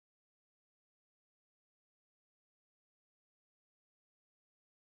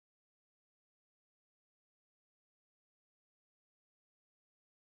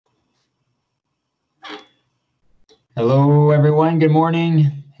Hello, everyone. Good morning.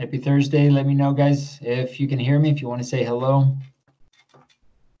 Happy Thursday. Let me know, guys, if you can hear me, if you want to say hello.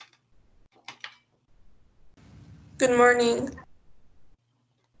 Good morning.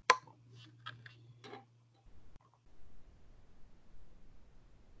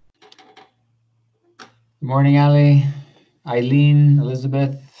 Good morning, Ali, Eileen,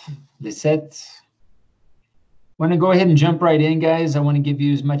 Elizabeth, Lisette. Want to go ahead and jump right in, guys. I want to give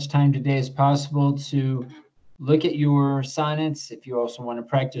you as much time today as possible to look at your sonnets. If you also want to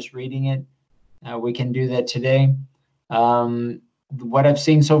practice reading it, we can do that today. What I've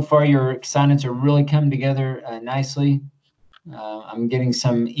seen so far, your sonnets are really come together nicely. I'm getting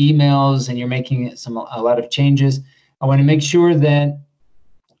some emails and you're making a lot of changes. I want to make sure that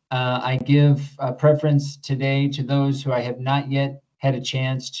I give a preference today to those who I have not yet had a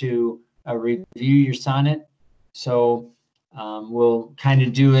chance to review your sonnet. So we'll kind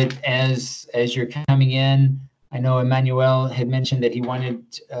of do it as you're coming in. I know Emmanuel had mentioned that he wanted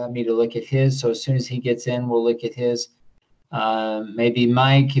me to look at his, so as soon as he gets in, we'll look at his. Maybe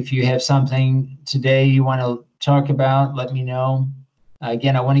Mike, if you have something today you want to talk about, let me know.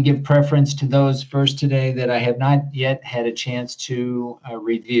 Again, I want to give preference to those first today that I have not yet had a chance to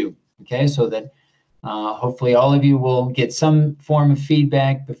review. Okay, so that hopefully all of you will get some form of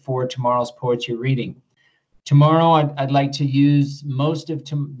feedback before tomorrow's poetry reading. Tomorrow, I'd like to use most of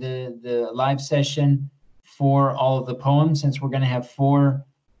the live session for all of the poems. Since we're going to have 4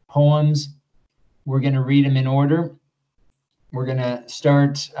 poems, we're going to read them in order. We're going to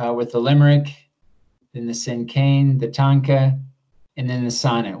start with the limerick, then the cinquain, the tanka, and then the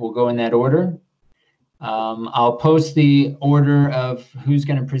sonnet. We'll go in that order. I'll post the order of who's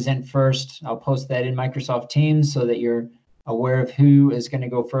going to present first. I'll post that in Microsoft Teams so that you're aware of who is going to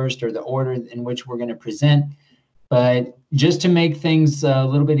go first or the order in which we're going to present. But just to make things a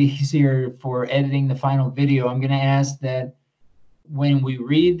little bit easier for editing the final video, I'm going to ask that when we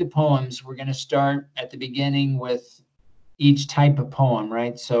read the poems, we're going to start at the beginning with each type of poem,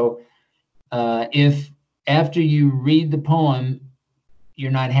 right? So if after you read the poem, you're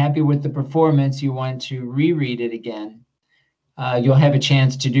not happy with the performance, you want to reread it again, you'll have a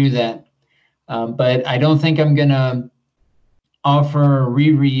chance to do that. But I don't think I'm going to offer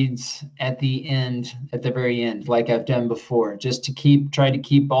rereads at the end, at the very end, like I've done before, just to try to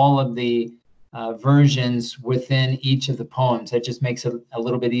keep all of the versions within each of the poems. That just makes it a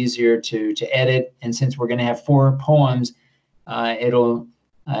little bit easier to edit. And since we're going to have 4 poems,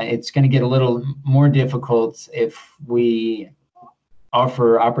 it's going to get a little more difficult if we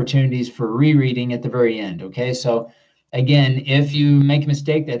offer opportunities for rereading at the very end. Okay, so again, if you make a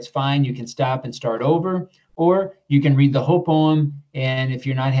mistake, that's fine. You can stop and start over, or you can read the whole poem, and if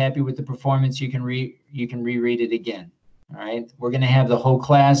you're not happy with the performance, you can reread it again. All right, we're going to have the whole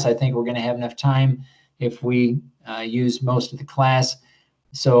class. I think we're going to have enough time if we use most of the class.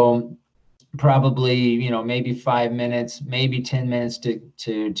 So probably, maybe 5 minutes, maybe 10 minutes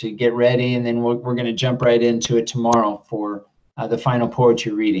to get ready, and then we're going to jump right into it tomorrow for the final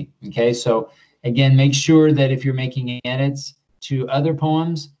poetry reading. Okay, so again, make sure that if you're making edits to other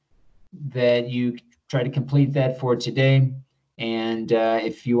poems, that you try to complete that for today. And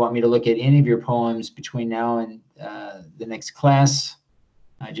if you want me to look at any of your poems between now and the next class,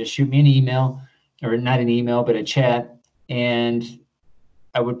 just shoot me an email, or not an email, but a chat. And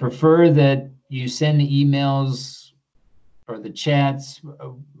I would prefer that you send the emails or the chats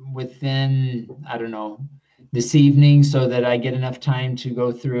within, I don't know, this evening, so that I get enough time to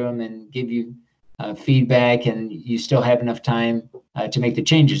go through them and give you feedback, and you still have enough time to make the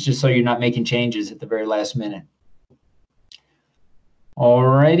changes, just so you're not making changes at the very last minute.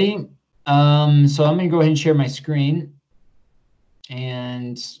 Alrighty, so I'm going to go ahead and share my screen,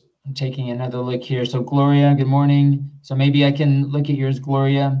 and I'm taking another look here. So Gloria, good morning. So maybe I can look at yours,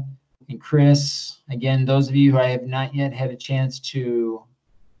 Gloria, and Chris. Again, those of you who I have not yet had a chance to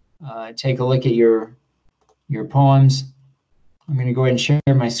take a look at your poems, I'm going to go ahead and share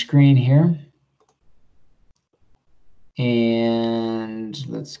my screen here. And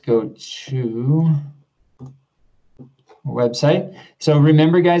let's go to website. So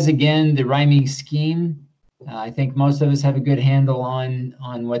remember, guys, again, the rhyming scheme. I think most of us have a good handle on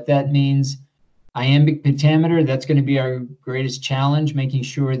what that means. Iambic pentameter, that's going to be our greatest challenge, making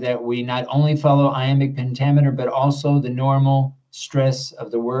sure that we not only follow iambic pentameter, but also the normal stress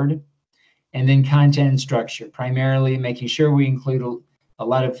of the word. And then content and structure, primarily making sure we include a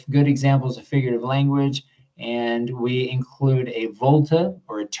lot of good examples of figurative language, and we include a volta,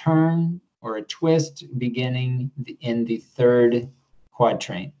 or a turn, or a twist beginning in the 3rd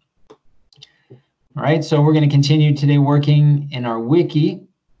quatrain. All right, so we're going to continue today working in our wiki,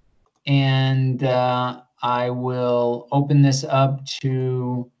 and I will open this up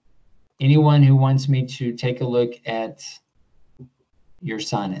to anyone who wants me to take a look at your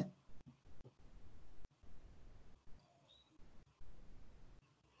sonnet.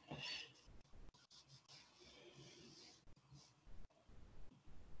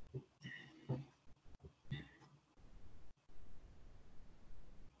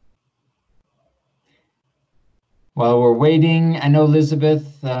 While we're waiting, I know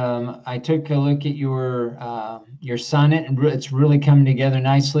Elizabeth, I took a look at your sonnet, and it's really coming together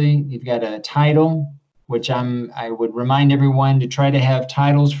nicely. You've got a title, which I would remind everyone to try to have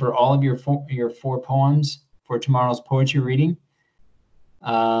titles for all of your four poems for tomorrow's poetry reading.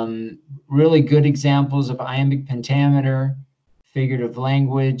 Really good examples of iambic pentameter, figurative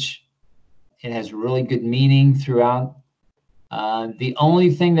language. It has really good meaning throughout. The only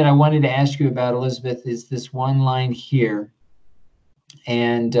thing that I wanted to ask you about, Elizabeth, is this one line here.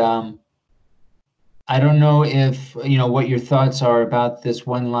 And I don't know if, what your thoughts are about this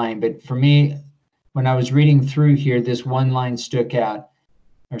one line, but for me, when I was reading through here, this one line stuck out,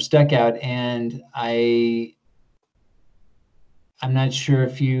 and I'm not sure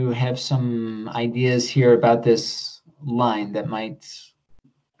if you have some ideas here about this line that might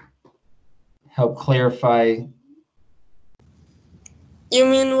help clarify. You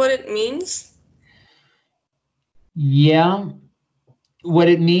mean what it means? Yeah, what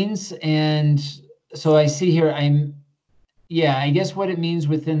it means. And so I see here, I guess what it means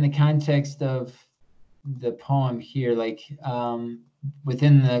within the context of the poem here, like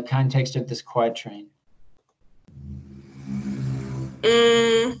within the context of this quatrain.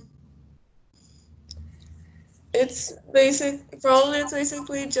 It's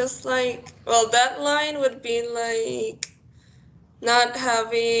basically just like, well, that line would be like not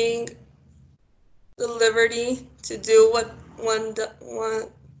having the liberty to do what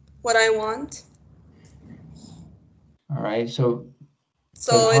I want. All right, so put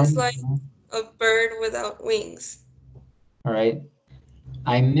So hard. it's like a bird without wings. All right,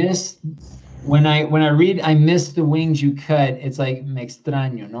 I miss when I read I miss the wings you cut. It's like me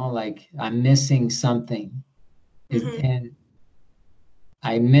extraño, no? Like I'm missing something. And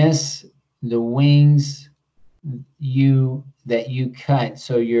I miss the wings that you cut.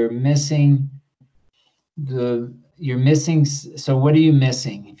 So you're missing so what are you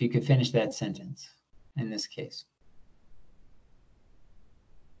missing? If you could finish that sentence in this case.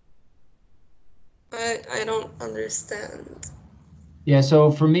 I don't understand. Yeah,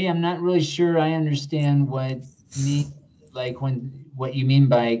 so for me, I'm not really sure I understand what you mean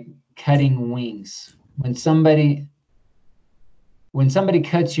by cutting wings. When somebody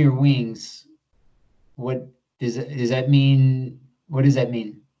cuts your wings, what does that mean? What does that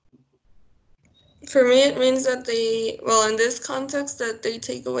mean? For me, it means that well, in this context, that they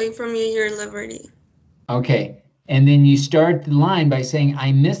take away from you your liberty. Okay. And then you start the line by saying,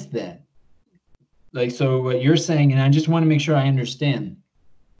 I missed that. Like, so what you're saying, and I just want to make sure I understand.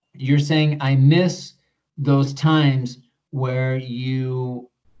 You're saying, I miss those times where you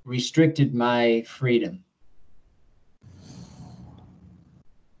restricted my freedom.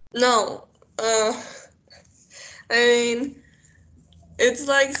 No, I mean, it's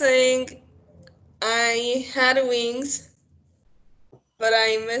like saying I had wings, but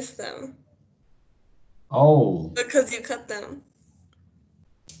I missed them Oh, because you cut them.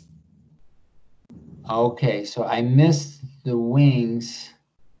 okay. So I missed the wings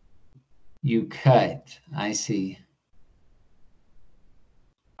you cut. I see.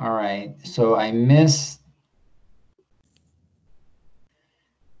 All right. So I missed.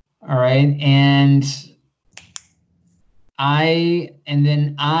 All right. And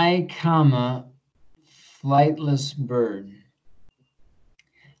then I, comma, flightless bird.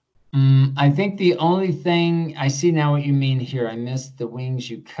 I think the only thing I see now what you mean here, I missed the wings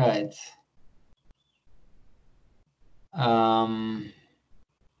you cut.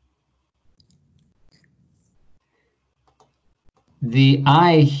 The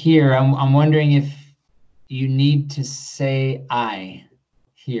I here, I'm wondering if you need to say I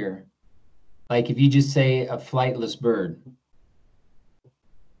here. Like if you just say a flightless bird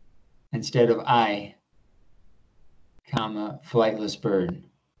instead of I, comma, flightless bird.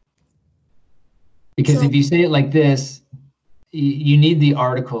 Because So, if you say it like this, you need the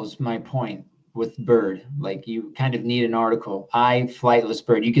articles, my point with bird. Like you kind of need an article. I, flightless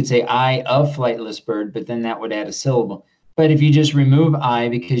bird. You could say I, a flightless bird, but then that would add a syllable. But if you just remove I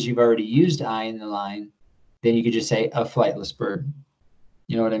because you've already used I in the line, then you could just say a flightless bird.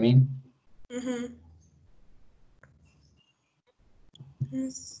 You know what I mean?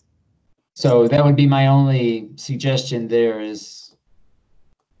 yes. So that would be my only suggestion there is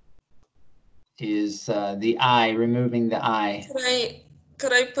is the I, removing the I.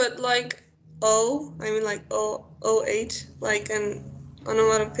 Could I put like O? I mean like OH, like an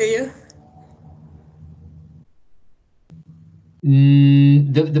onomatopoeia?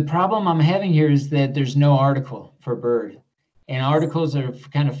 The problem I'm having here is that there's no article for bird, and articles are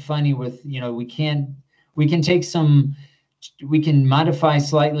kind of funny with, you know, we can take some, we can modify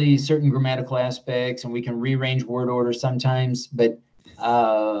slightly certain grammatical aspects, and we can rearrange word order sometimes, but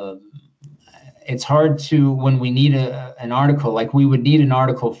it's hard to, when we need an article, like we would need an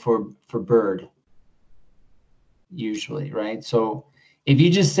article for bird usually, right? So if you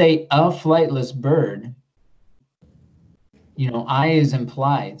just say a flightless bird, you know, I is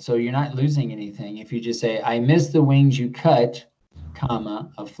implied, so you're not losing anything if you just say, I miss the wings you cut, comma,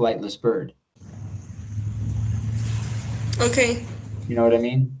 a flightless bird. Okay. You know what I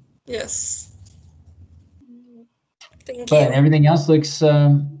mean? Yes. Thank But you. everything else looks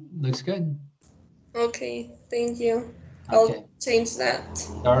good. Okay, thank you. Okay. I'll change that.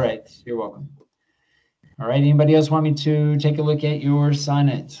 All right. You're welcome. All right. Anybody else want me to take a look at your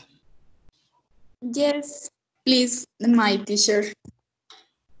sonnet? Yes, please, my teacher.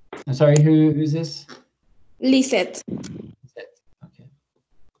 I'm sorry, who's this? Lisette. Okay.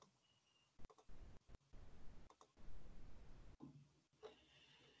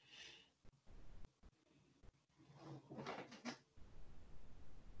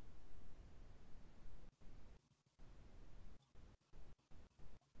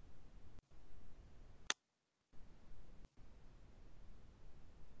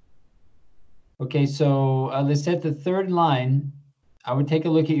 Okay, so let's set the third line. I would take a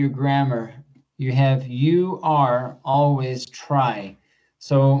look at your grammar. You have you are always try.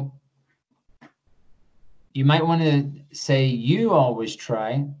 So you might want to say you always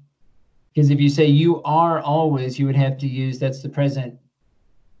try, because if you say you are always, you would have to use, that's the present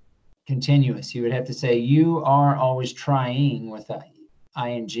continuous. You would have to say you are always trying with the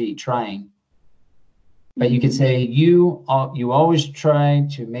ing, trying. But you could say you always try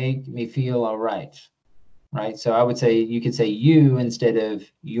to make me feel all right, right? So I would say you could say you instead of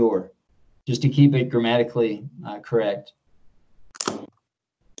your, just to keep it grammatically correct.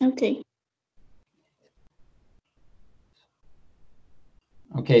 Okay.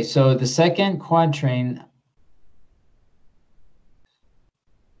 Okay, so the second quatrain,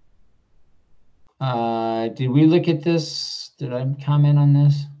 did we look at this? Did I comment on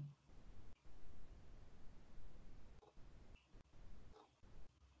this?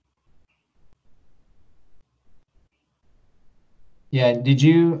 Yeah, did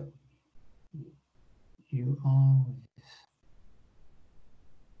you always.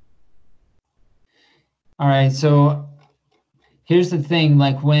 All right, so here's the thing,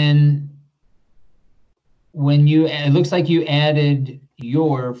 like when you, it looks like you added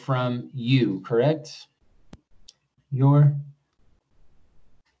your from you, correct? Your.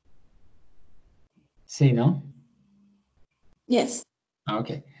 See, no? Yes.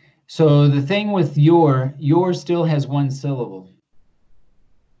 Okay. So the thing with your still has one syllable.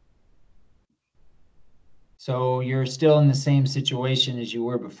 So you're still in the same situation as you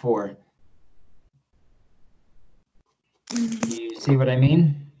were before. Do you see what I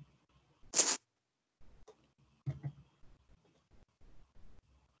mean?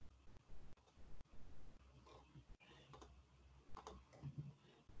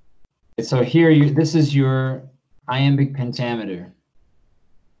 So here, this is your iambic pentameter.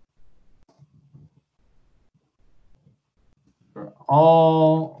 For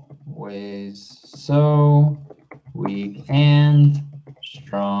always so weak and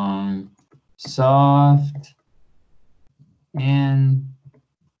strong, soft and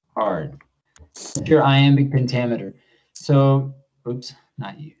hard. That's your iambic pentameter. So, oops,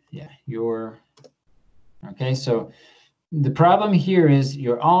 not you. Yeah, your. Okay, so the problem here is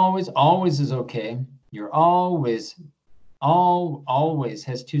you're always is okay. You're always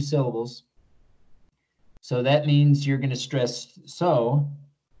has two syllables. So that means you're going to stress so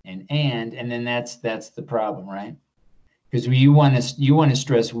and then that's the problem, right? Because you want to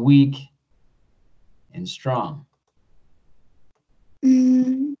stress weak and strong.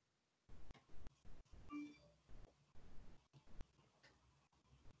 Mm,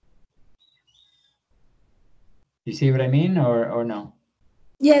 You see what I mean, or no?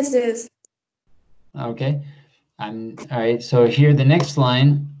 yes, yes. Okay. All right. So here, the next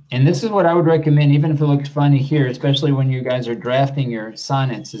line, and this is what I would recommend, even if it looks funny here, especially when you guys are drafting your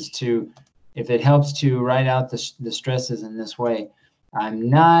sonnets, is to, if it helps to write out the stresses in this way. I'm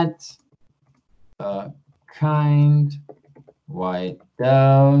not a kind white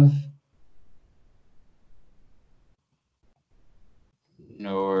dove,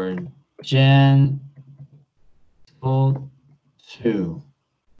 nor gentle to,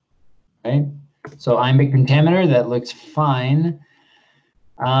 right? So iambic pentameter, that looks fine.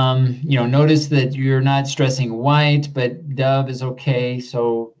 Notice that you're not stressing white, but dove is okay.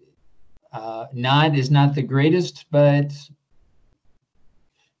 So not is not the greatest, but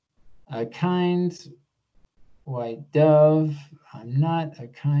a kind white dove. I'm not a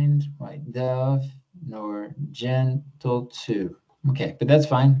kind white dove, nor gentle too. Okay, but that's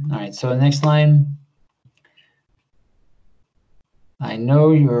fine. All right, so the next line. I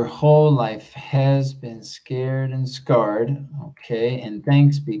know your whole life has been scared and scarred. Okay, and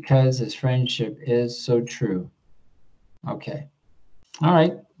thanks because this friendship is so true. Okay. All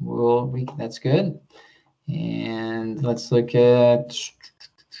right. Well, that's good. And let's look at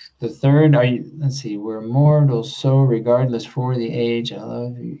the third. Let's see. We're mortal, so regardless for the age, I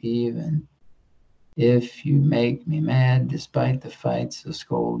love you even if you make me mad, despite the fights, the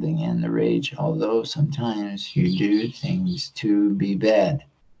scolding, and the rage, although sometimes you do things to be bad.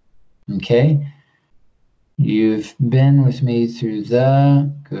 Okay? You've been with me through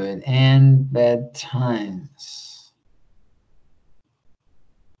the good and bad times.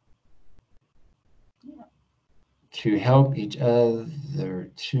 To help each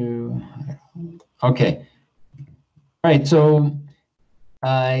other to... Okay. All right, so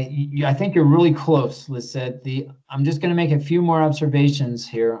I think you're really close, Lisette. I'm just going to make a few more observations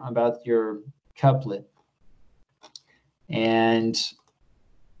here about your couplet. And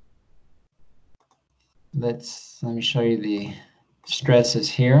let me show you the stresses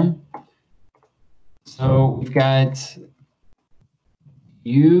here. So we've got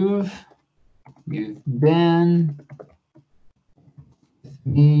you've been with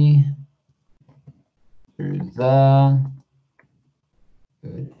me through the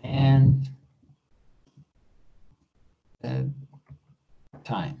good and bad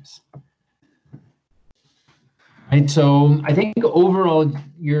times. Right, so I think overall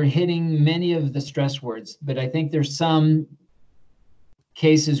you're hitting many of the stress words, but I think there's some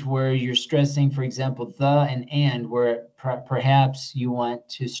cases where you're stressing, for example, the and, where perhaps you want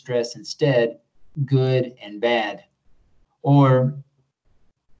to stress instead good and bad. Or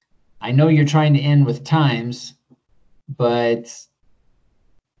I know you're trying to end with times, but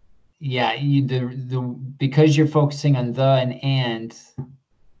yeah, because you're focusing on the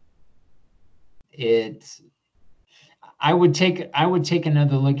and I would take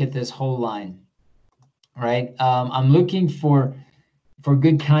another look at this whole line, right? I'm looking for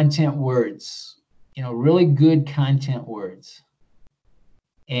good content words, really good content words.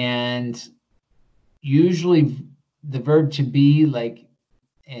 And usually the verb to be, like,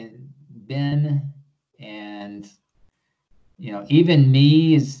 and been, and even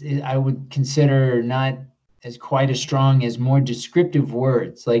me I would consider not as quite as strong as more descriptive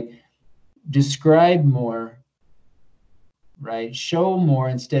words, like describe more, right? Show more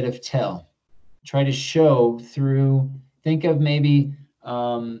instead of tell. Try to show through, think of maybe,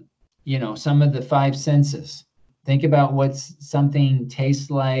 some of the five senses. Think about what something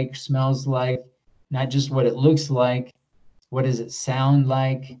tastes like, smells like, not just what it looks like. What does it sound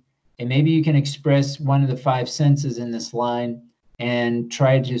like? And maybe you can express one of the five senses in this line and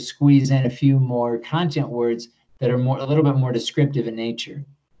try to squeeze in a few more content words that are a little bit more descriptive in nature.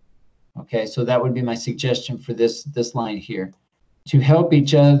 Okay, so that would be my suggestion for this line here. To help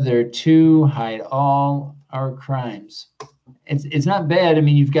each other to hide all our crimes. It's not bad. I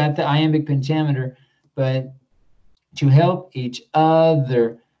mean, you've got the iambic pentameter, but to help each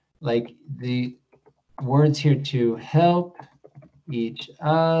other, like the words here, to help each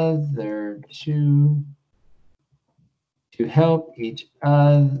other to help each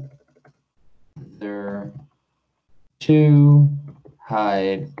other to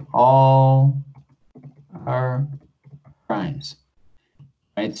hide all our crimes.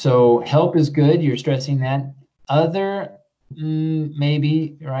 Right, so help is good. You're stressing that. Other,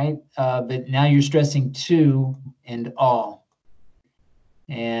 maybe, right? But now you're stressing to and all.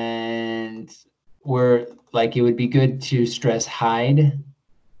 And we're like, it would be good to stress hide,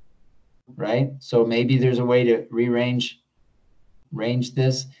 right? So maybe there's a way to range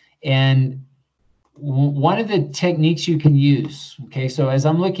this. And one of the techniques you can use, okay, so as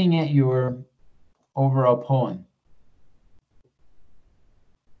I'm looking at your overall poem,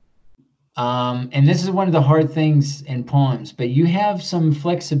 and this is one of the hard things in poems, but you have some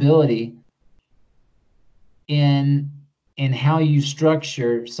flexibility in how you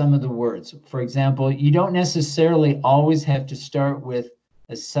structure some of the words. For example, you don't necessarily always have to start with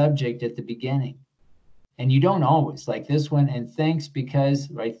a subject at the beginning. And you don't always, like this one, and thanks because,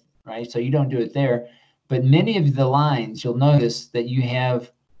 right? So you don't do it there. But many of the lines, you'll notice that you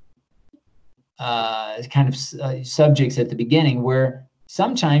have kind of subjects at the beginning, where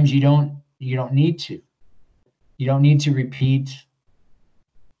sometimes you don't need to. You don't need to repeat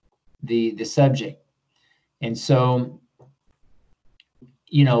the subject. And so,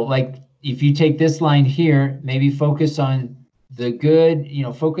 you know, like if you take this line here, maybe focus on the good, you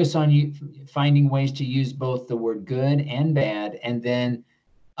know, focus on you finding ways to use both the word good and bad, and then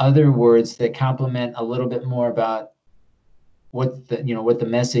other words that complement a little bit more about what the, you know, what the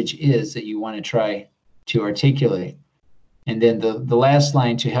message is that you want to try to articulate. And then the last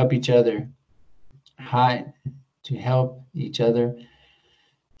line, to help each other, to help each other.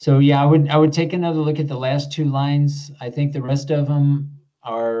 So yeah, I would take another look at the last two lines. I think the rest of them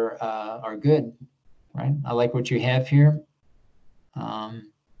are good, right? I like what you have here. All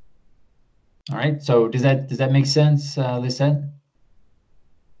right. So does that make sense, Lisette?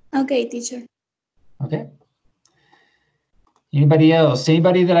 Okay, teacher. Okay. Anybody else?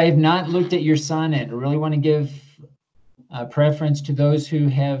 Anybody that I have not looked at your sonnet? I really want to give preference to those who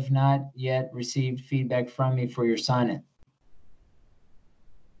have not yet received feedback from me for your sonnet.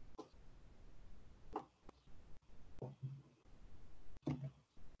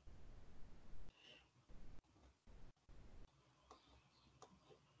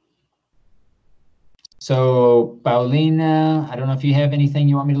 So Paulina, I don't know if you have anything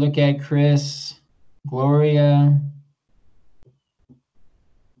you want me to look at. Chris, Gloria.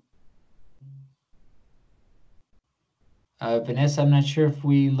 Vanessa, I'm not sure if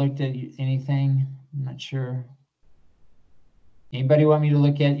we looked at anything. I'm not sure. Anybody want me to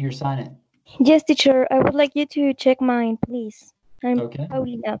look at your sonnet? Yes, teacher. I would like you to check mine, please. I'm Okay.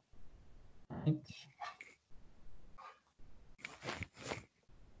 Paulina. All right.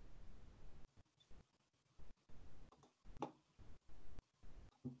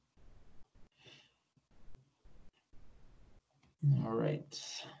 All right.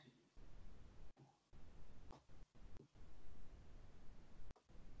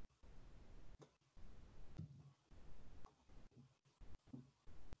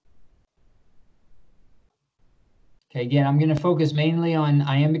 Okay, again, I'm going to focus mainly on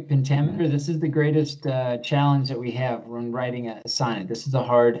iambic pentameter. This is the greatest challenge that we have when writing a sonnet. This is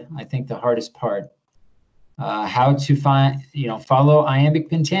I think the hardest part. How to find, you know, follow iambic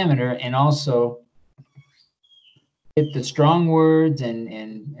pentameter and also hit the strong words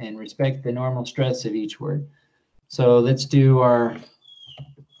and respect the normal stress of each word. So let's do our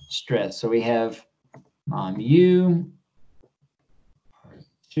stress. So we have you,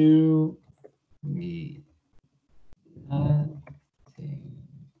 to, me, nothing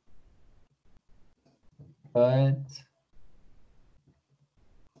but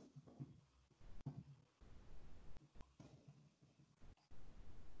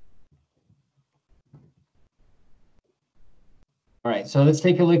all right, so let's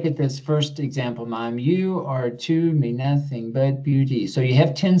take a look at this first example, Mom. You are to me nothing but beauty. So you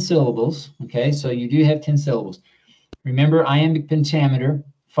have 10 syllables, okay? So you do have 10 syllables. Remember, iambic pentameter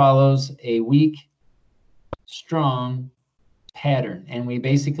follows a weak, strong pattern, and we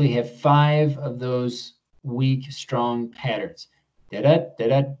basically have 5 of those weak, strong patterns. Da-da,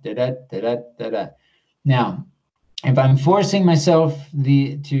 da-da, da-da, da-da, da-da. Now, if I'm forcing myself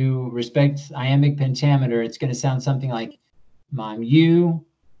to respect iambic pentameter, it's going to sound something like, Mom, you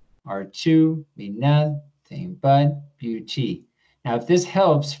are to me nothing but beauty. Now, if this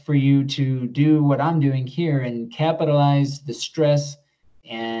helps for you to do what I'm doing here and capitalize the stress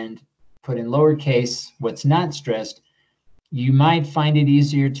and put in lowercase what's not stressed, you might find it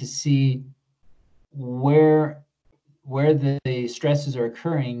easier to see where the stresses are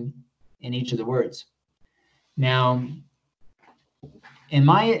occurring in each of the words. Now, in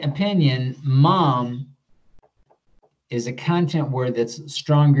my opinion, mom is a content word that's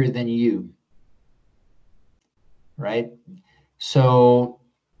stronger than you, right? So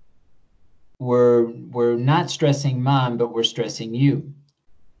we're not stressing mom, but we're stressing you.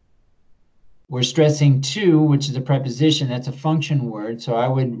 We're stressing to, which is a preposition, that's a function word. So I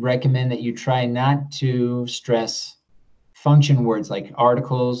would recommend that you try not to stress function words like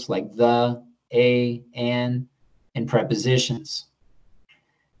articles, like the, a, and prepositions.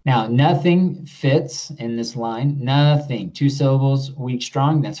 Now, nothing fits in this line. Nothing. 2 syllables, weak,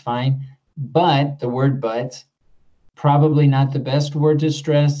 strong, that's fine. But, the word but, probably not the best word to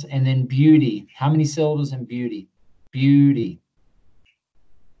stress. And then beauty. How many syllables in beauty? Beauty.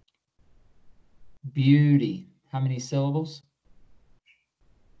 Beauty. How many syllables?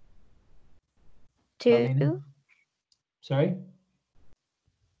 2. Marlena? Sorry?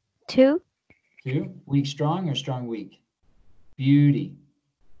 2. 2. Weak, strong, or strong, weak? Beauty.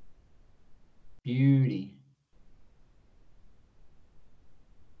 Beauty.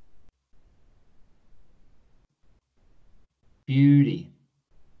 Beauty.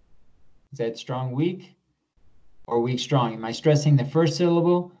 Is that strong, weak, or weak, strong? Am I stressing the first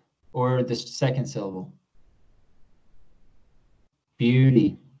syllable or the second syllable?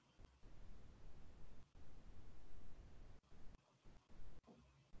 Beauty.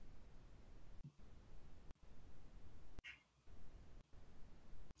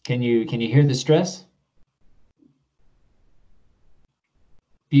 Can you hear the stress?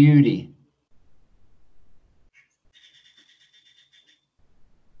 Beauty.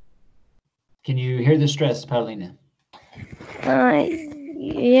 Can you hear the stress, Paulina?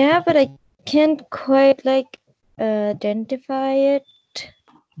 Yeah, but I can't quite like identify it.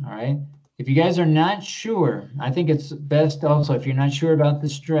 All right. If you guys are not sure, I think it's best also, if you're not sure about the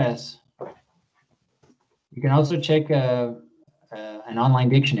stress, you can also check an online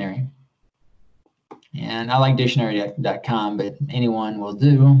dictionary. And I like dictionary.com, but anyone will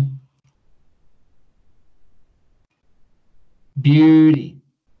do. Beauty.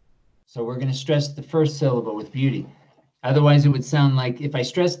 So we're going to stress the first syllable with beauty. Otherwise, it would sound like, if I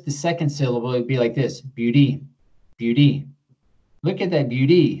stressed the second syllable, it'd be like this: beauty, beauty. Look at that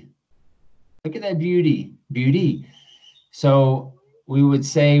beauty. Look at that beauty, beauty. So we would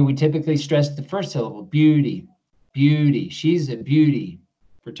say, we typically stress the first syllable, beauty, beauty. She's a beauty.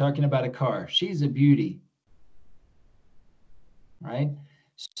 If we're talking about a car, she's a beauty. Right?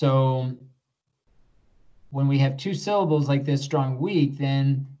 So when we have two syllables like this, strong, weak,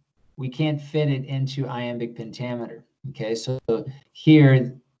 then we can't fit it into iambic pentameter. Okay, so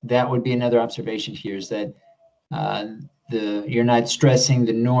here, that would be another observation here, is that you're not stressing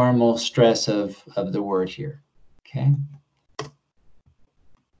the normal stress of the word here. Okay.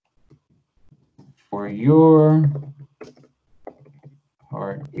 For your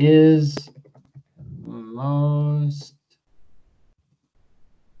heart is most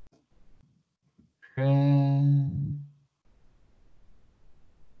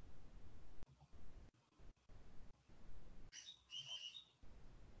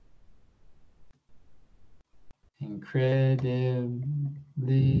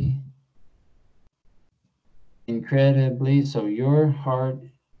incredibly, so your heart,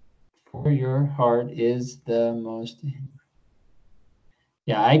 for your heart is the most.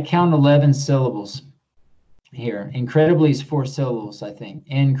 Yeah, I count 11 syllables here. Incredibly is 4 syllables, I think.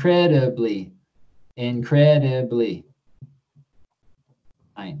 Incredibly, incredibly.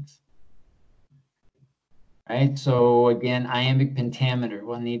 Lines. Right, so again, iambic pentameter.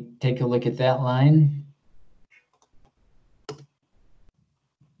 We'll need to take a look at that line.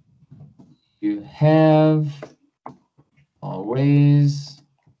 You have always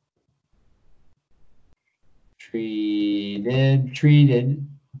treated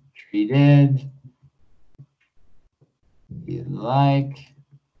like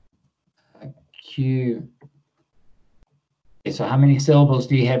a cue. Okay, so how many syllables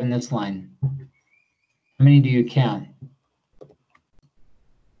do you have in this line? How many do you count?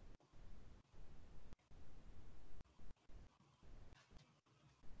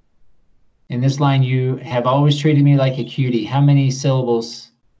 In this line, you have always treated me like a cutie. How many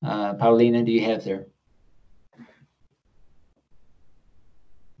syllables, Paulina, do you have there?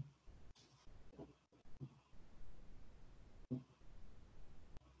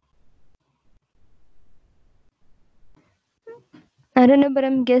 I don't know, but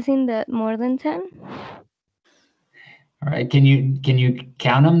I'm guessing that more than 10. All right, can you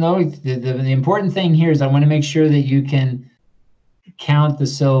count them though? The important thing here is I want to make sure that you can count the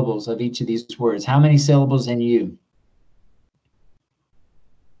syllables of each of these words. How many syllables in you?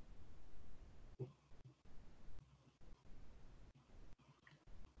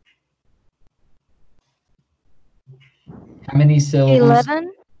 How many syllables?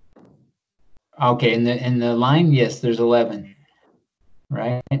 11. Okay, in the line, yes, there's 11,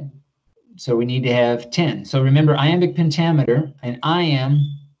 right? So we need to have 10. So remember, iambic pentameter, and iamb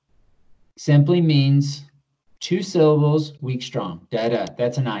simply means 2 syllables, weak, strong. Da-da,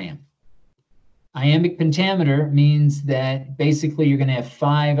 that's an iamb. Iambic pentameter means that basically you're going to have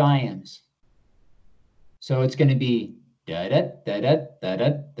 5 iambs. So it's going to be da-da, da-da, da-da,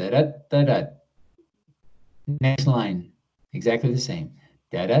 da-da, da-da. Next line, exactly the same.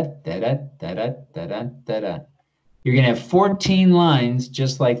 Da-da, da-da, da-da, da-da, da-da. You're going to have 14 lines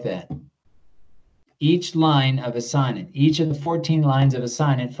just like that. Each line of a sonnet, each of the 14 lines of a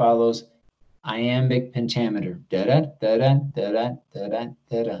sonnet follows iambic pentameter. Da-da, da-da, da-da, da-da,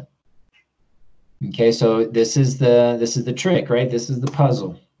 da-da. Okay, so this is the trick, right? This is the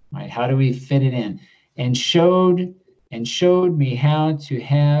puzzle, right? How do we fit it in? And showed me how to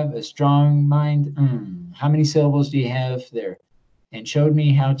have a strong mind. How many syllables do you have there? And showed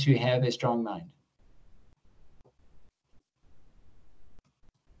me how to have a strong mind.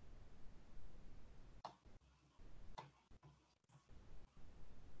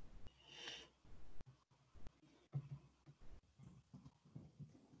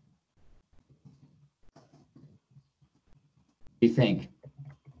 you think?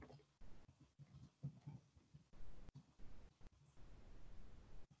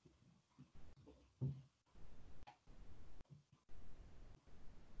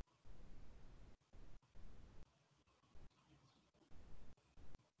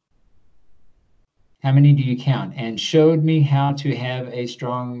 How many do you count? And showed me how to have a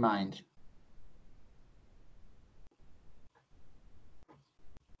strong mind.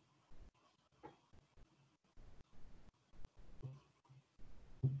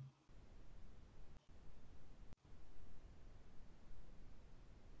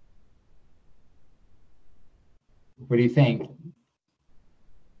 What do you think?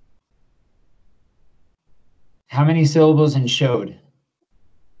 How many syllables in showed?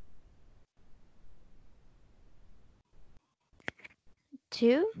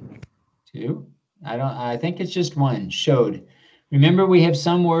 2. 2? I think it's just 1, showed. Remember, we have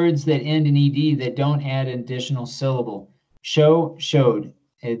some words that end in ed that don't add an additional syllable. Show, showed.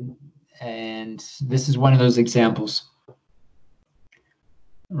 And this is one of those examples.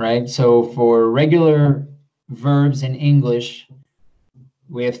 Right? So for regular verbs in English,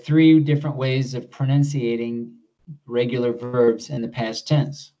 we have 3 different ways of pronunciating regular verbs in the past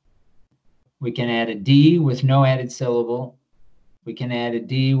tense. We can add a D with no added syllable. We can add a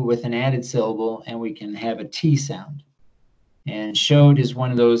D with an added syllable, and we can have a T sound. And showed is one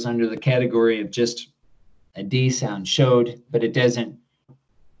of those under the category of just a D sound, showed, but it doesn't,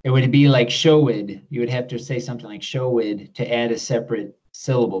 it would be like showed. You would have to say something like showed to add a separate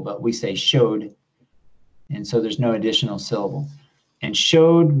syllable, but we say showed, and so there's no additional syllable. And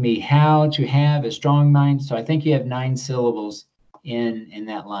showed me how to have a strong mind. So I think you have 9 syllables in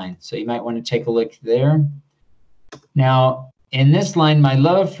that line. So you might want to take a look there. Now, in this line, my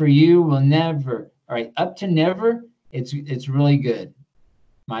love for you will never, all right, up to never, it's really good.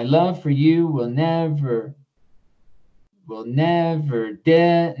 My love for you will never,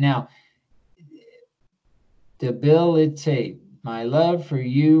 now, debilitate. My love for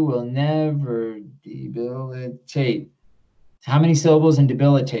you will never debilitate. How many syllables in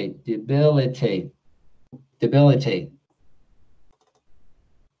debilitate? Debilitate. Debilitate.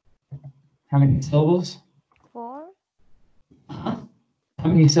 How many syllables? 4. How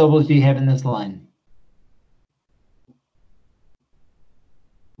many syllables do you have in this line?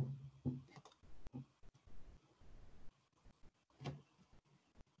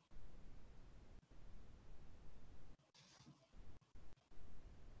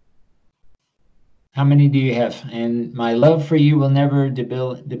 How many do you have? And my love for you will never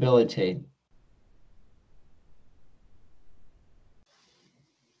debilitate.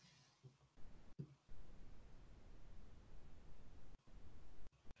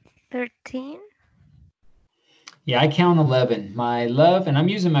 $13. Yeah, I count 11. My love, and I'm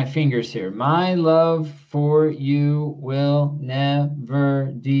using my fingers here. My love for you will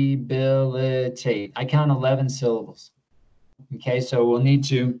never debilitate. I count 11 syllables. Okay, so we'll need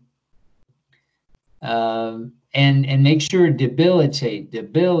to, and make sure debilitate.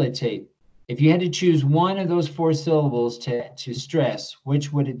 If you had to choose one of those 4 syllables to stress,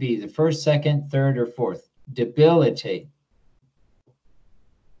 which would it be? The first, second, third, or fourth? Debilitate.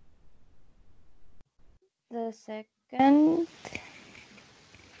 The second.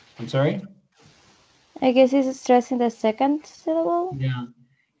 I'm sorry? I guess it's stressing the second syllable.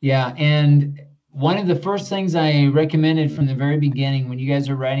 Yeah, and one of the first things I recommended from the very beginning when you guys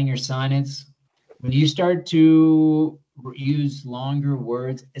are writing your sonnets, when you start to use longer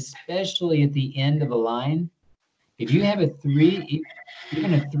words, especially at the end of a line, if you have a 3,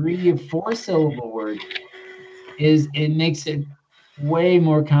 even a 3 or 4 syllable word, it makes it way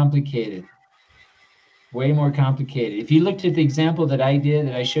more complicated. Way more complicated. If you looked at the example that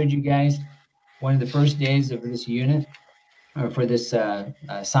I showed you guys one of the first days of this unit, or for this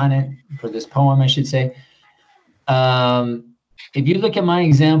sonnet, for this poem, I should say. If you look at my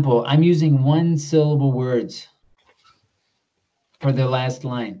example, I'm using 1 syllable words for the last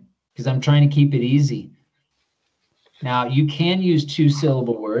line because I'm trying to keep it easy. Now, you can use 2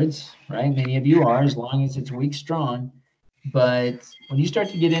 syllable words, right? Many of you are, as long as it's weak strong. But when you start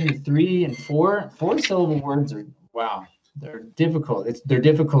to get into 3 and 4 syllable words are, wow, they're difficult. They're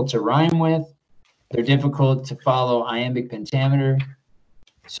difficult to rhyme with. They're difficult to follow iambic pentameter.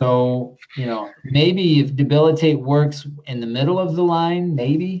 So, maybe if debilitate works in the middle of the line,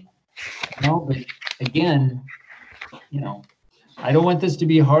 maybe, but again, I don't want this to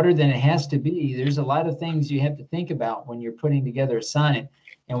be harder than it has to be. There's a lot of things you have to think about when you're putting together a sonnet.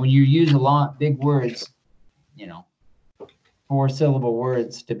 And when you use a lot big words, 4 syllable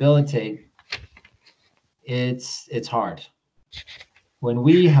words, debilitate, it's hard. When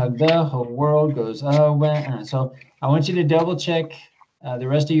we hug, the whole world goes away. So I want you to double check the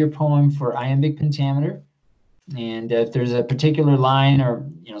rest of your poem for iambic pentameter. And if there's a particular line or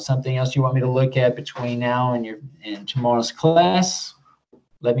something else you want me to look at between now and tomorrow's class,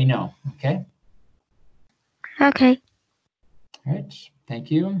 let me know. Okay. Okay. All right.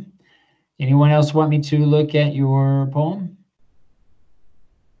 Thank you. Anyone else want me to look at your poem?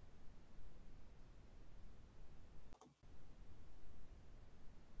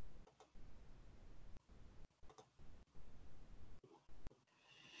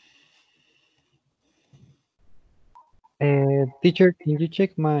 Teacher, can you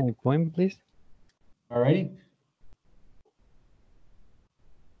check my poem, please? All righty.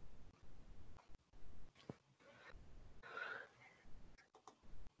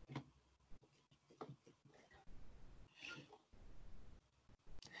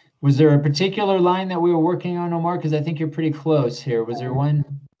 Was there a particular line that we were working on, Omar? Because I think you're pretty close here. Was there one?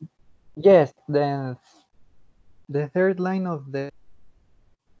 Yes, the third line of the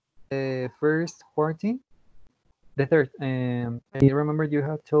first quartine. The third. I remember you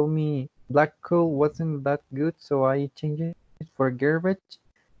have told me black coal wasn't that good, so I changed it for garbage,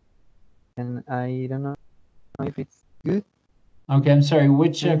 and I don't know if it's good. Okay, I'm sorry.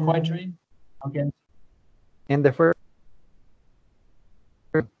 Which quatrain? Okay. And the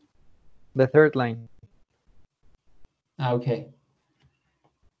third line. Okay.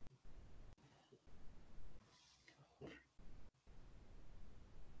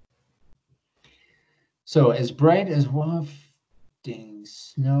 So, as bright as wafting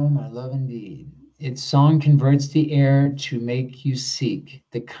snow, my love indeed. Its song converts the air to make you seek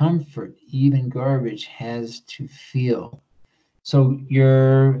the comfort even garbage has to feel. So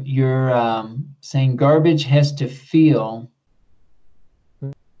you're saying garbage has to feel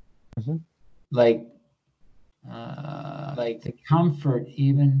like the comfort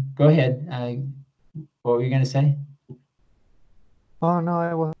even. Go ahead. What were you going to say? Oh no,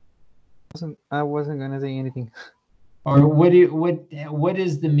 I wasn't gonna say anything. Or what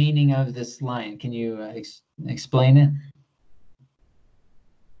is the meaning of this line? Can you explain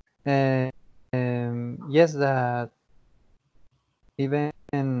it? Yes, that even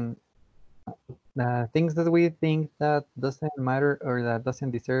the things that we think that doesn't matter or that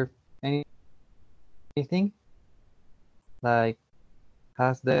doesn't deserve anything, like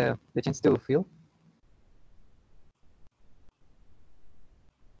has the chance to feel.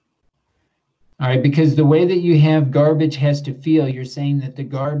 All right, because the way that you have garbage has to feel, you're saying that the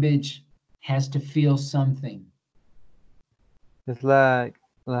garbage has to feel something. It's like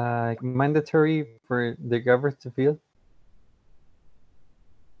mandatory for the garbage to feel.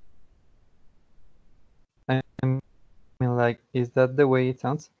 I mean, like, is that the way it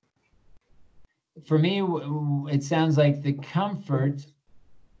sounds? For me, it sounds like the comfort.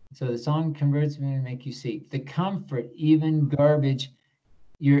 So the song converts me to make you seek the comfort, even garbage.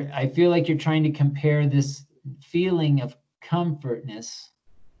 I feel like you're trying to compare this feeling of comfortness,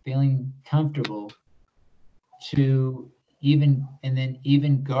 feeling comfortable, to even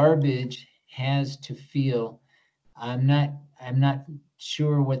garbage has to feel. I'm not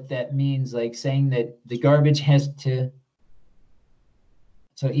sure what that means, like saying that the garbage has to,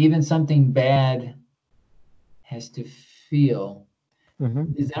 so even something bad has to feel.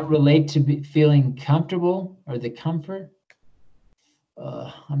 Mm-hmm. Does that relate to feeling comfortable or the comfort?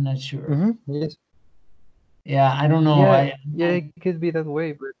 I'm not sure. Mm-hmm. Yes. Yeah, I don't know. Yeah, it could be that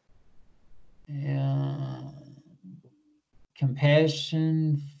way, but Yeah.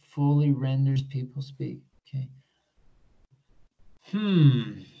 Compassion fully renders people speak. Okay.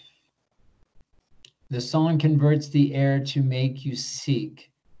 The song converts the air to make you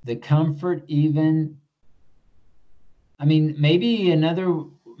seek the comfort even. I mean, maybe another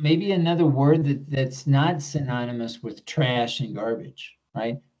word that's not synonymous with trash and garbage,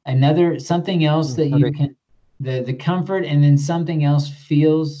 right? Something else that you okay. can, the comfort, and then something else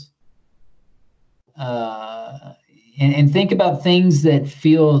feels and think about things that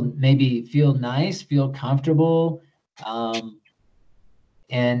maybe feel nice, feel comfortable, and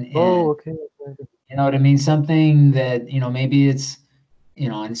Okay. you know what I mean? Something that maybe it's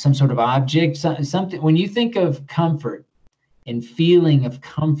in some sort of object, something. When you think of comfort and feeling of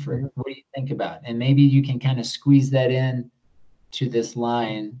comfort, what do you think about? And maybe you can kind of squeeze that in to this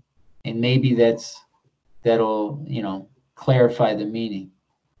line, and maybe that'll clarify the meaning.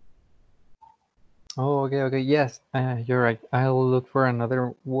 Oh, okay. Yes, you're right. I'll look for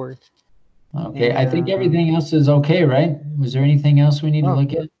another word. Okay, I think everything else is okay, right? Was there anything else we need to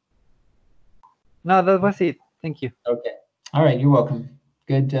look at? No, that was it. Thank you. Okay. All right, you're welcome.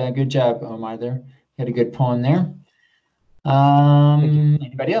 Good job, Omar. There, had a good poem there.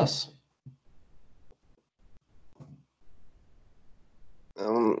 Anybody else?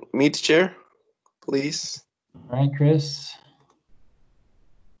 Me, teacher, please. All right, Chris.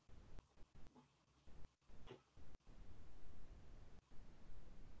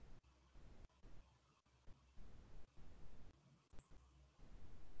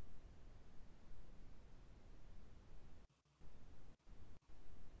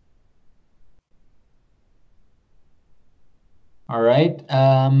 All right.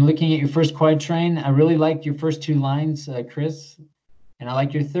 Looking at your first quatrain, I really liked your first two lines, Chris. And I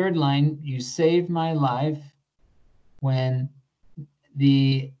like your third line. You saved my life when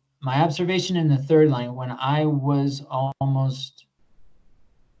my observation in the third line, when I was almost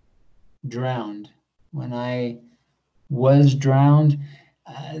drowned. When I was drowned,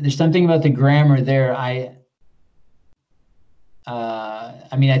 there's something about the grammar there. I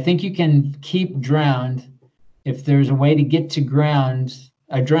mean, I think you can keep drowned if there's a way to get to ground.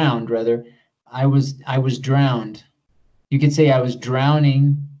 Drowned rather. I was drowned. You could say I was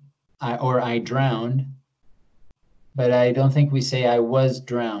drowning, or I drowned, but I don't think we say I was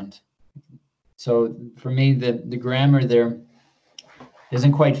drowned. So for me, the grammar there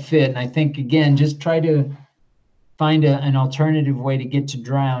doesn't quite fit. And I think, again, just try to find an alternative way to get to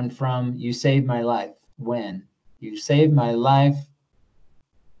drown from you saved my life. When you saved my life,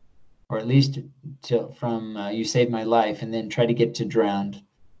 or at least from you saved my life, and then try to get to drowned.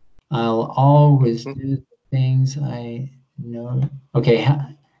 I'll always do the things I know. Okay.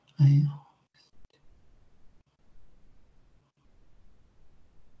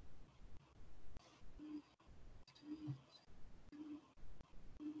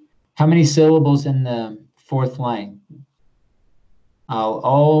 How many syllables in the fourth line? I'll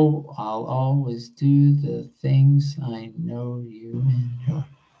always do the things I know you enjoy.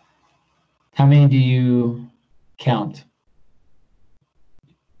 How many do you count?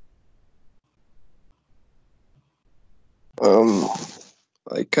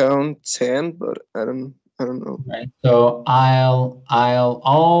 I count 10, but I don't know. Right. So I'll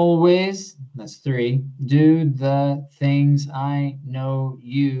always, that's 3, do the things I know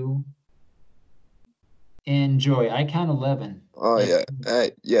you enjoy. I count 11. Oh yeah,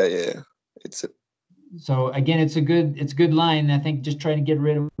 yeah. It's So again, it's a good line. I think just try to get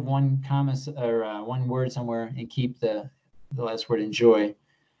rid of one comma or one word somewhere and keep the last word enjoy.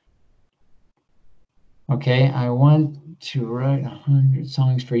 Okay, I want to write 100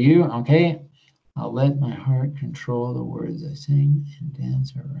 songs for you. Okay, I'll let my heart control the words I sing and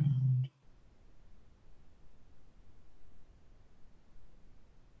dance around.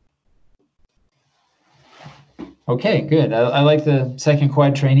 Okay, good. I like the second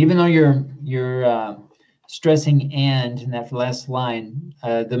quatrain, even though you're stressing and in that last line.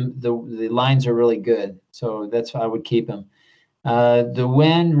 The lines are really good, so that's why I would keep them. The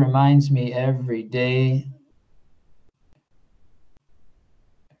wind reminds me every day.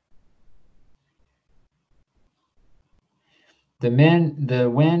 The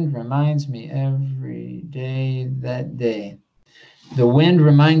wind reminds me every day that day. The wind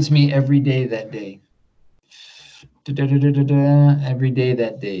reminds me every day that day. Every day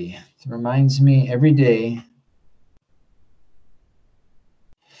that day. It reminds me every day.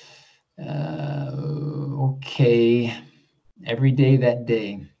 Okay. Every day that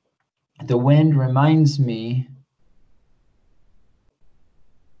day. The wind reminds me.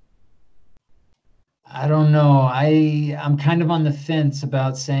 I don't know. I'm kind of on the fence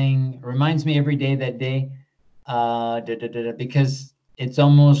about saying reminds me every day that day, because it's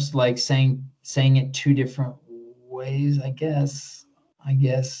almost like saying it two different ways. I guess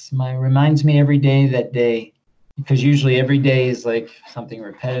my reminds me every day that day, because usually every day is like something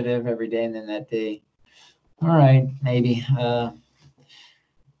repetitive every day, and then that day. All right, maybe.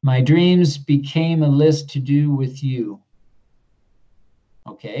 My dreams became a list to do with you.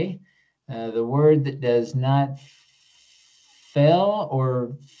 Okay. The word that does not fail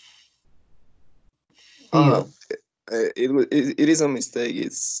or feel. it is a mistake.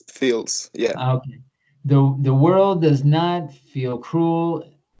 It's feels. Yeah. Okay. The world does not feel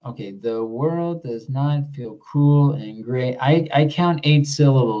cruel. Okay. The world does not feel cruel and gray. I count 8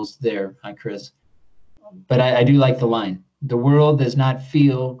 syllables there, Chris. But I do like the line. The world does not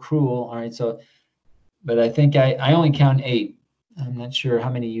feel cruel. All right. So, but I think I only count 8. I'm not sure how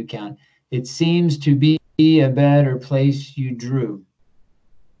many you count. It seems to be a better place you drew.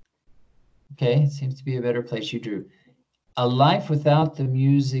 Okay, it seems to be a better place you drew. A life without the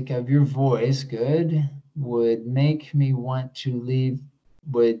music of your voice, good, would make me want to leave.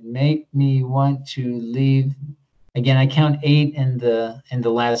 Would make me want to leave. Again, I count 8 in the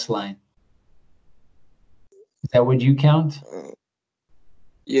last line. Is that what you count?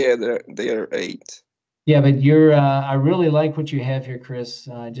 Yeah, they are 8. Yeah, but you're, I really like what you have here, Chris.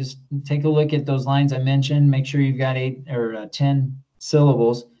 Just take a look at those lines I mentioned. Make sure you've got 8 or 10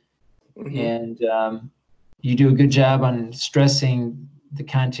 syllables. Mhm. And you do a good job on stressing the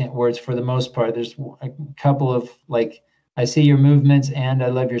content words for the most part. There's a couple of, like, I see your movements and I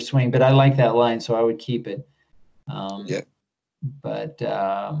love your swing, but I like that line, so I would keep it. Yeah. But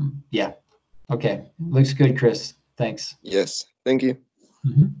yeah, okay. Looks good, Chris. Thanks. Yes. Thank you.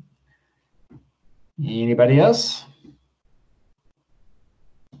 Mhm. Anybody else?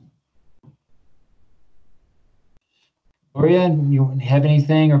 Gloria, you have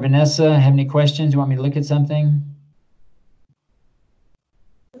anything, or Vanessa, have any questions? You want me to look at something?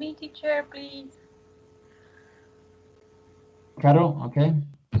 Me, teacher, please. Caro, okay.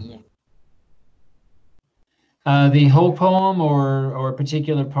 Yeah. The whole poem or a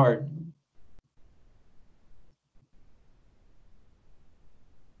particular part?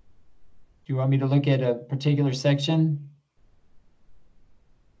 Do you want me to look at a particular section?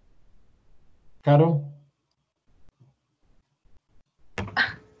 Caro?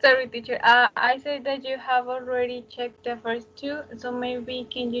 Sorry, teacher. I said that you have already checked the first 2, so maybe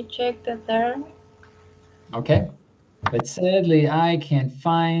can you check the third? Okay. But sadly, I can't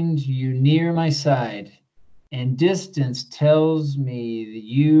find you near my side, and distance tells me that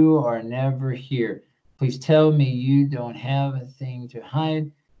you are never here. Please tell me you don't have a thing to hide.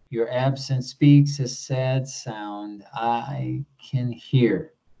 Your absence speaks a sad sound I can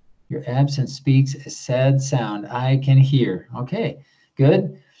hear. Your absence speaks a sad sound I can hear. Okay,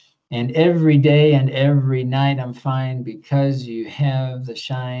 good. And every day and every night I'm fine because you have the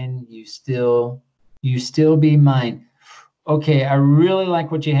shine. You still be mine. Okay, I really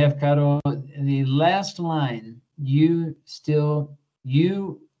like what you have, Caro. The last line, you still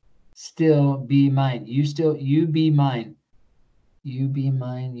be mine. You be mine. You be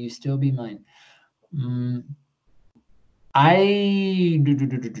mine. You still be mine.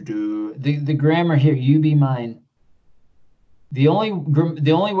 The grammar here, you be mine. The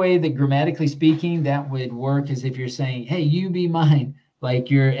only way that grammatically speaking that would work is if you're saying, hey, you be mine,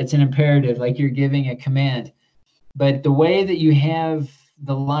 like it's an imperative, like you're giving a command. But the way that you have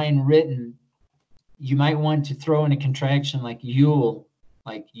the line written, you might want to throw in a contraction like you'll,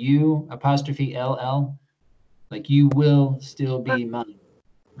 like you apostrophe LL, like you will still be mine.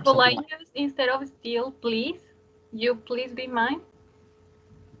 Will I use instead of still, please? You please be mine?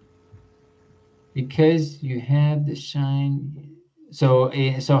 Because you have the shine. So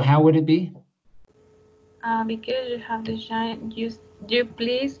how would it be? Because you have the shine, you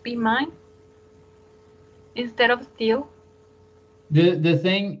please be mine? Instead of still? The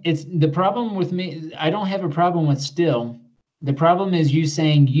thing, it's the problem with me, I don't have a problem with still. The problem is you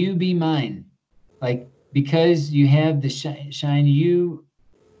saying you be mine. Like, because you have the shine, you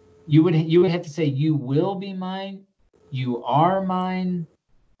would have to say you will be mine, you are mine,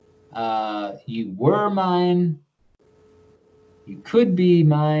 you were mine, you could be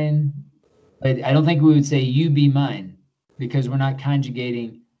mine, but I don't think we would say you be mine because we're not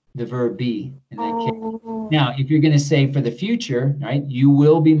conjugating the verb be in that case. Now, if you're going to say for the future, right, you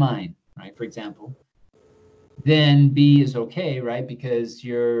will be mine, right, for example, then be is okay, right, because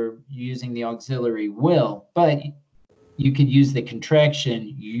you're using the auxiliary will, but you could use the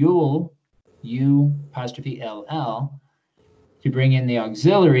contraction you apostrophe LL to bring in the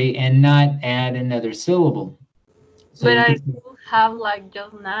auxiliary and not add another syllable. So but you I could will have like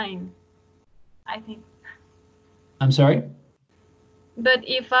just 9, I think. I'm sorry? But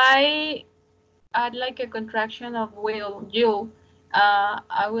if I add like a contraction of will, you,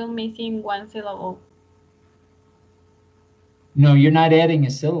 I will missing 1 syllable. No, you're not adding a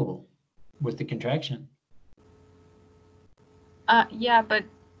syllable with the contraction. Yeah, but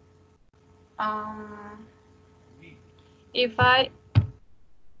if I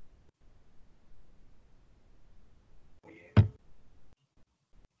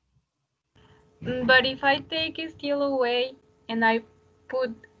take it still away and I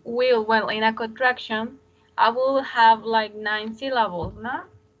put will, well, in a contraction, I will have like 9 syllables, no?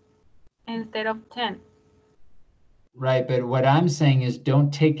 Instead of 10. Right, but what I'm saying is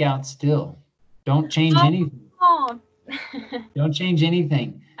don't take out still. Don't change anything. Oh. Don't change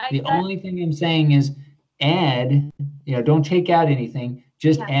anything. The only thing I'm saying is add, don't take out anything,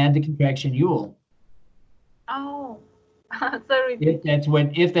 just add the contraction you'll. Oh, sorry.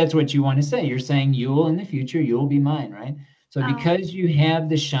 If that's what you want to say, you're saying you'll in the future, you'll be mine, right? So because you have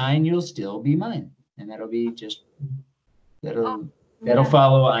the shine, you'll still be mine. And that'll be just, that'll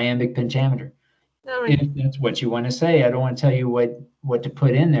follow iambic pentameter. Sorry. If that's what you want to say. I don't want to tell you what to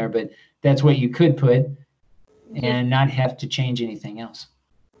put in there, but that's what you could put. and not have to change anything else.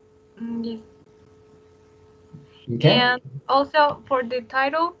 Yes. Okay. And also for the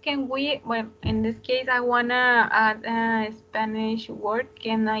title, can we, well, in this case, I wanna add a Spanish word.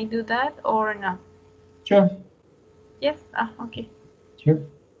 Can I do that or no? Sure. Yes. Okay. Sure.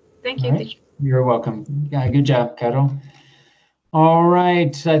 Thank All you, right. teacher. You're welcome. Yeah, good job, Carol. All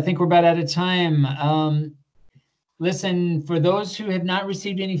right. I think we're about out of time. Listen, for those who have not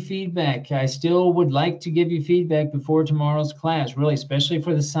received any feedback, I still would like to give you feedback before tomorrow's class, really, especially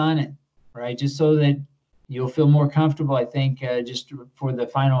for the sonnet, right? Just so that you'll feel more comfortable, I think, just for the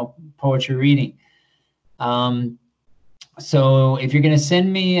final poetry reading. So if you're going to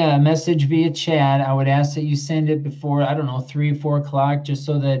send me a message via chat, I would ask that you send it before, I don't know, 3 or 4 o'clock, just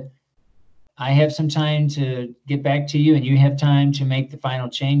so that I have some time to get back to you and you have time to make the final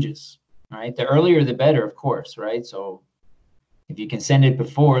changes. All right. The earlier, the better, of course. Right. So if you can send it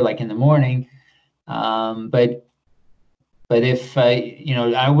before, like in the morning, but if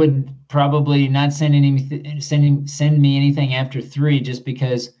I would probably not send me anything after 3, just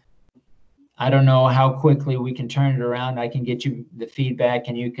because I don't know how quickly we can turn it around. I can get you the feedback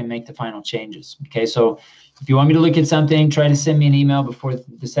and you can make the final changes. Okay. So if you want me to look at something, try to send me an email before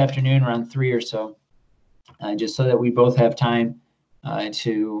this afternoon around 3 or so, just so that we both have time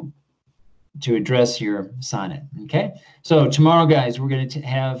to address your sonnet. Okay. So tomorrow, guys, we're going to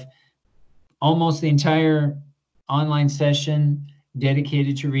have almost the entire online session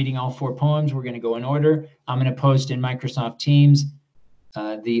dedicated to reading all 4 poems. We're going to go in order. I'm going to post in Microsoft Teams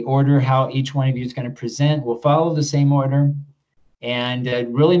the order, how each one of you is going to present. We'll follow the same order, and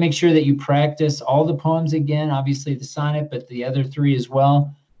really make sure that you practice all the poems again, obviously the sonnet, but the other 3 as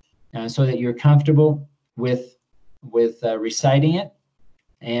well, so that you're comfortable with reciting it.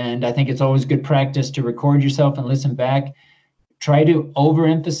 And I think it's always good practice to record yourself and listen back. Try to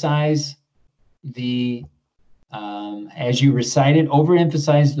overemphasize as you recite it,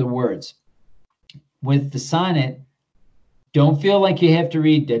 overemphasize the words. With the sonnet, don't feel like you have to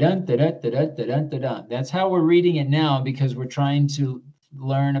read da-dun, da-dun, da-dun, da-dun, da-dun. That's how we're reading it now, because we're trying to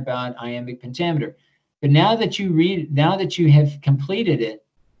learn about iambic pentameter. But now that you have completed it,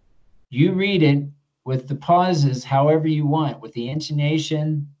 you read it with the pauses however you want, with the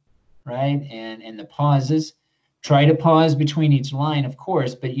intonation, right, and the pauses. Try to pause between each line, of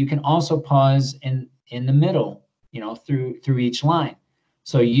course, but you can also pause in the middle, through each line.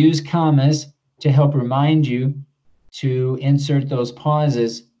 So use commas to help remind you to insert those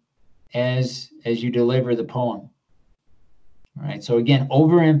pauses as you deliver the poem. All right. So again,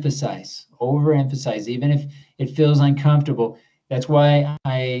 overemphasize, even if it feels uncomfortable. That's why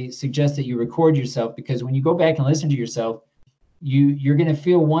I suggest that you record yourself, because when you go back and listen to yourself, you're going to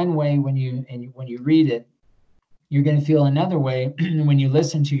feel one way when you read it. You're going to feel another way when you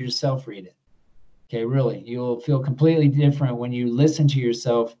listen to yourself read it. Okay, really, you'll feel completely different when you listen to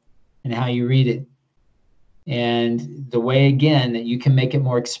yourself and how you read it. And the way, again, that you can make it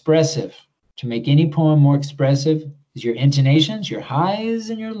more expressive, to make any poem more expressive, is your intonations, your highs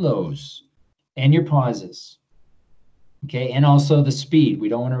and your lows, and your pauses. Okay, and also the speed. We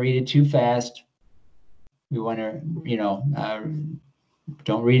don't want to read it too fast. We want to,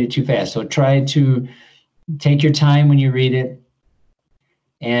 don't read it too fast. So try to take your time when you read it.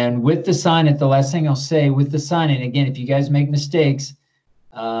 And with the sonnet, the last thing I'll say with the sonnet, again, if you guys make mistakes,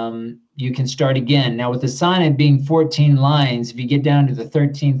 you can start again. Now, with the sonnet being 14 lines, if you get down to the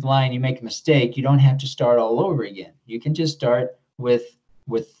 13th line, you make a mistake, you don't have to start all over again. You can just start with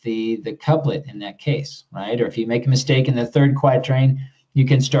the couplet in that case, right? Or if you make a mistake in the 3rd quatrain, you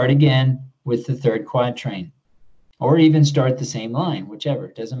can start again with the 3rd quatrain, or even start the same line, whichever,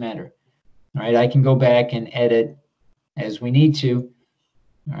 it doesn't matter. All right, I can go back and edit as we need to.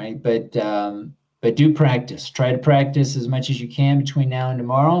 All right, but do practice. Try to practice as much as you can between now and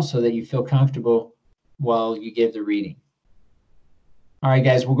tomorrow, so that you feel comfortable while you give the reading. All right,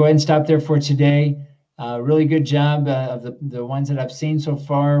 guys, we'll go ahead and stop there for today. Really good job of the ones that I've seen so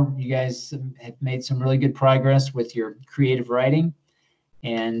far. You guys have made some really good progress with your creative writing.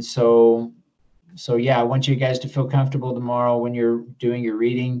 And so yeah, I want you guys to feel comfortable tomorrow when you're doing your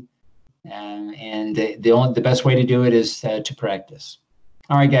reading. And the best way to do it is to practice.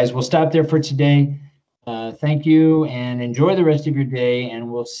 All right, guys, we'll stop there for today. Thank you, and enjoy the rest of your day, and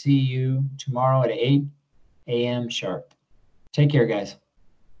we'll see you tomorrow at 8 a.m. sharp. Take care, guys.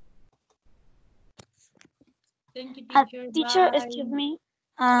 Thank you, teacher. Teacher, Bye. excuse me.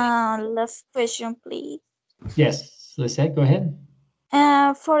 Last question, please. Yes, Lisette, go ahead.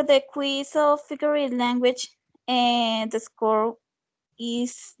 For the quiz of figurative language, the score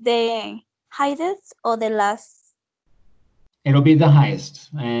is the highest or the last? It'll be the highest.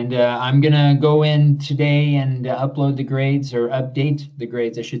 And I'm going to go in today and upload the grades, or update the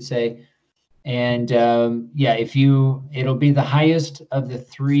grades, I should say. And yeah, it'll be the highest of the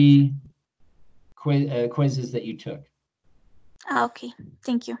 3 quizzes that you took. Okay,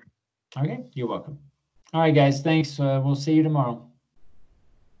 thank you. Okay, you're welcome. All right, guys, thanks. We'll see you tomorrow.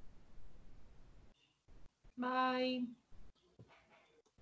 Bye.